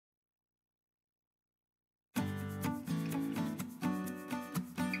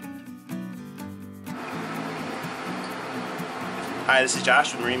Hi, this is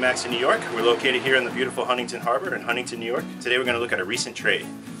Josh from MarineMax in New York. We're located here in the beautiful Huntington Harbor in Huntington, New York. Today we're going to look at a recent trade.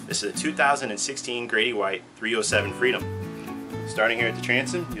 This is a 2016 Grady White 307 Freedom. Starting here at the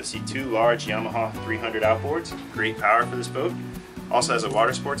transom, you'll see two large Yamaha 300 outboards. Great power for this boat. Also has a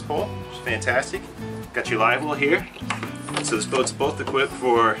water sports pole, which is fantastic. Got your live well here. So this boat's both equipped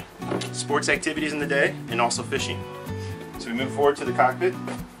for sports activities in the day and also fishing. So we move forward to the cockpit.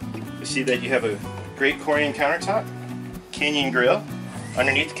 You see that you have a great Corian countertop, canyon grill.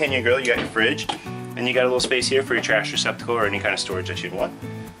 Underneath the canyon grill you got your fridge, and you got a little space here for your trash receptacle or any kind of storage that you'd want.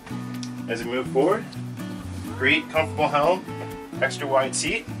 As we move forward, great comfortable helm, extra wide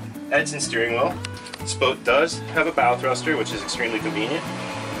seat, Edson steering wheel. This boat does have a bow thruster, which is extremely convenient.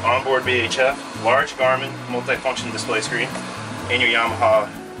 Onboard VHF, large Garmin multifunction display screen, and your Yamaha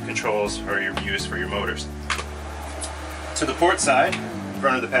controls or your views for your motors. To the port side, in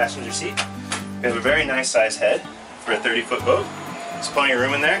front of the passenger seat, we have a very nice size head for a 30-foot boat. There's plenty of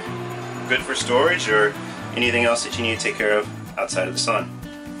room in there, good for storage or anything else that you need to take care of outside of the sun.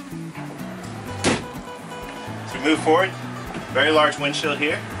 As we move forward, very large windshield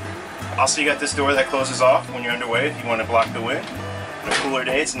here. Also, you got this door that closes off when you're underway if you want to block the wind. On a cooler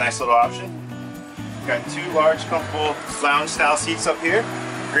day, it's a nice little option. Got two large, comfortable lounge-style seats up here.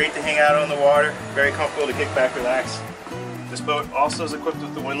 Great to hang out on the water. Very comfortable to kick back, relax. This boat also is equipped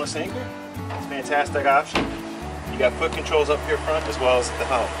with the windlass anchor. It's a fantastic option. You got foot controls up here front as well as at the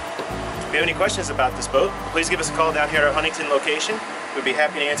helm. If you have any questions about this boat, please give us a call down here at our Huntington location. We'd be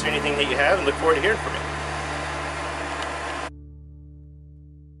happy to answer anything that you have and look forward to hearing from you.